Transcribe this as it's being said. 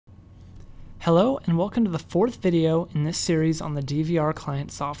Hello and welcome to the fourth video in this series on the DVR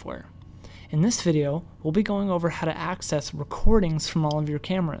client software. In this video, we'll be going over how to access recordings from all of your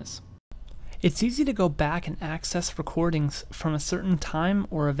cameras. It's easy to go back and access recordings from a certain time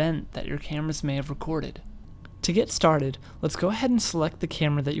or event that your cameras may have recorded. To get started, let's go ahead and select the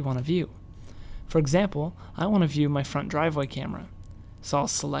camera that you want to view. For example, I want to view my front driveway camera, so I'll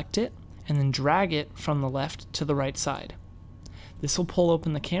select it and then drag it from the left to the right side. This will pull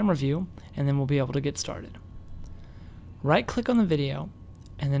open the camera view, and then we'll be able to get started. Right-click on the video,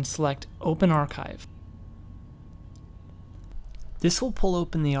 and then select Open Archive. This will pull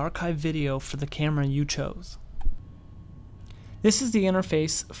open the archive video for the camera you chose. This is the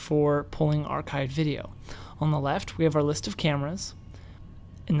interface for pulling archived video. On the left, we have our list of cameras.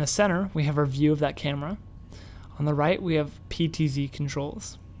 In the center, we have our view of that camera. On the right, we have PTZ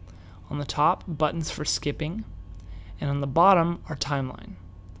controls. On the top, buttons for skipping. And on the bottom, our timeline.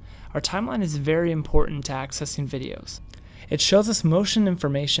 Our timeline is very important to accessing videos. It shows us motion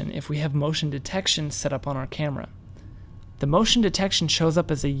information if we have motion detection set up on our camera. The motion detection shows up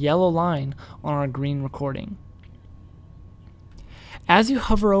as a yellow line on our green recording. As you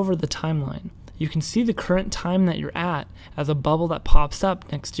hover over the timeline, you can see the current time that you're at as a bubble that pops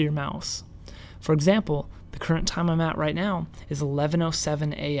up next to your mouse. For example, the current time I'm at right now is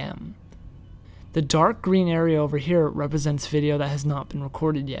 11:07 a.m. The dark green area over here represents video that has not been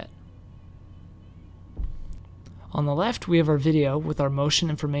recorded yet. On the left, we have our video with our motion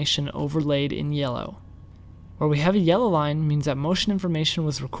information overlaid in yellow. Where we have a yellow line means that motion information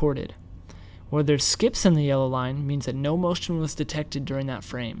was recorded. Where there's skips in the yellow line means that no motion was detected during that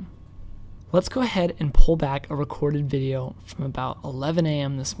frame. Let's go ahead and pull back a recorded video from about 11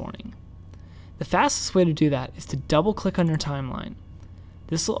 a.m. this morning. The fastest way to do that is to double-click on your timeline.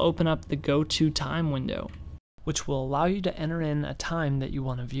 This will open up the Go To Time window, which will allow you to enter in a time that you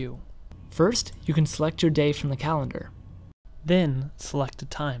want to view. First, you can select your day from the calendar. Then, select a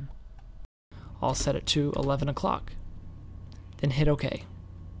time. I'll set it to 11 o'clock. Then hit OK.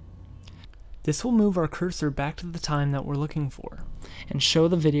 This will move our cursor back to the time that we're looking for, and show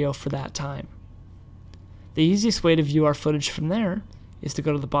the video for that time. The easiest way to view our footage from there is to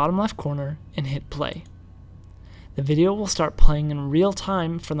go to the bottom left corner and hit play. The video will start playing in real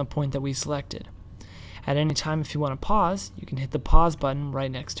time from the point that we selected. At any time, if you want to pause, you can hit the pause button right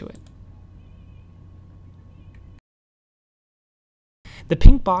next to it. The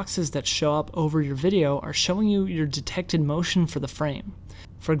pink boxes that show up over your video are showing you your detected motion for the frame.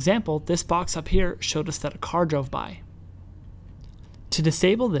 For example, this box up here showed us that a car drove by. To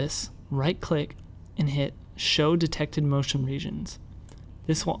disable this, right-click and hit Show Detected Motion Regions.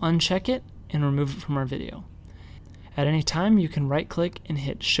 This will uncheck it and remove it from our video. At any time, you can right-click and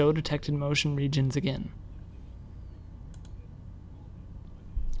hit Show Detected Motion Regions again.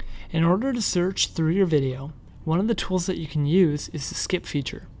 In order to search through your video, one of the tools that you can use is the skip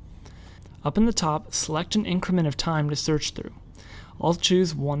feature. Up in the top, select an increment of time to search through. I'll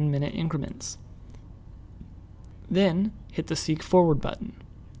choose 1-minute increments. Then, hit the Seek Forward button.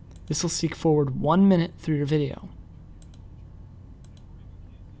 This will seek forward 1 minute through your video.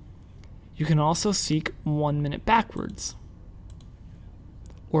 You can also seek 1 minute backwards.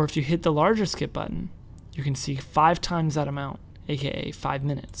 Or if you hit the larger skip button, you can seek 5 times that amount, aka 5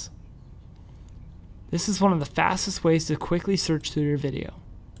 minutes. This is one of the fastest ways to quickly search through your video.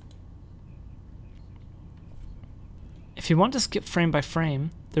 If you want to skip frame by frame,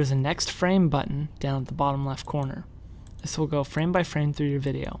 there's a Next Frame button down at the bottom left corner. This will go frame by frame through your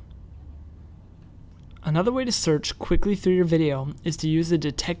video. Another way to search quickly through your video is to use the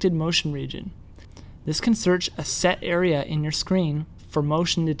Detected Motion region. This can search a set area in your screen for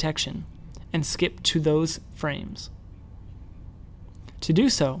motion detection and skip to those frames. To do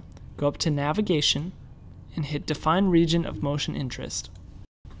so, go up to Navigation and hit Define Region of Motion Interest.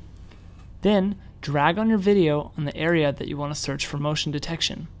 Then, drag on your video on the area that you want to search for motion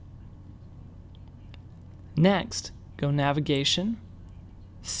detection. Next, go Navigation,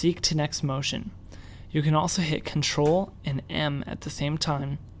 Seek to Next Motion. You can also hit Ctrl and M at the same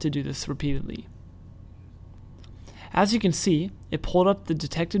time to do this repeatedly. As you can see, it pulled up the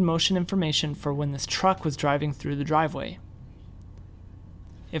detected motion information for when this truck was driving through the driveway.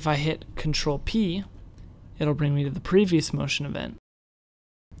 If I hit Ctrl P, it'll bring me to the previous motion event.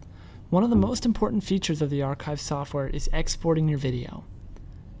 One of the most important features of the archive software is exporting your video.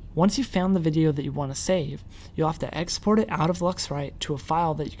 Once you've found the video that you want to save, you'll have to export it out of Luxriot to a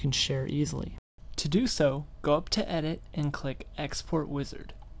file that you can share easily. To do so, go up to Edit and click Export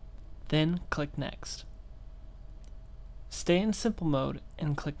Wizard. Then click Next. Stay in simple mode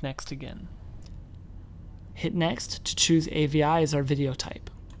and click Next again. Hit Next to choose AVI as our video type.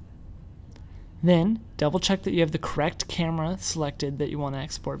 Then, double check that you have the correct camera selected that you want to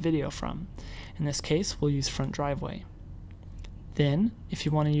export video from. In this case, we'll use front driveway. Then, if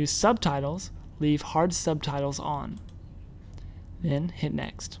you want to use subtitles, leave hard subtitles on. Then, hit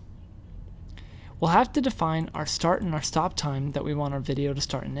next. We'll have to define our start and our stop time that we want our video to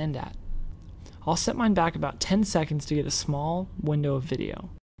start and end at. I'll set mine back about 10 seconds to get a small window of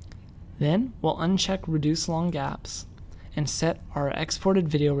video. Then, we'll uncheck Reduce Long Gaps and set our exported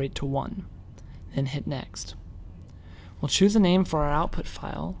video rate to 1. Then hit Next. We'll choose a name for our output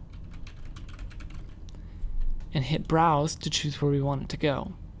file and hit Browse to choose where we want it to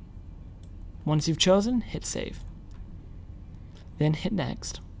go. Once you've chosen, hit Save. Then hit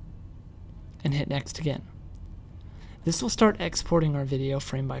Next and hit Next again. This will start exporting our video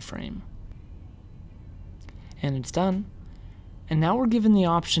frame by frame. And it's done. And now we're given the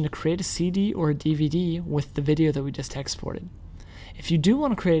option to create a CD or a DVD with the video that we just exported. If you do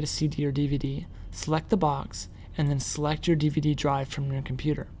want to create a CD or DVD, select the box and then select your DVD drive from your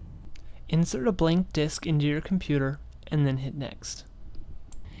computer. Insert a blank disk into your computer and then hit Next.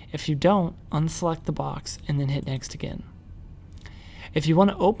 If you don't, unselect the box and then hit Next again. If you want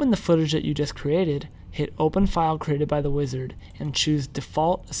to open the footage that you just created, hit Open File created by the wizard and choose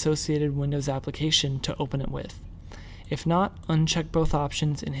Default Associated Windows Application to open it with. If not, uncheck both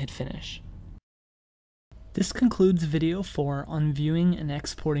options and hit Finish. This concludes video 4 on viewing and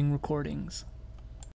exporting recordings.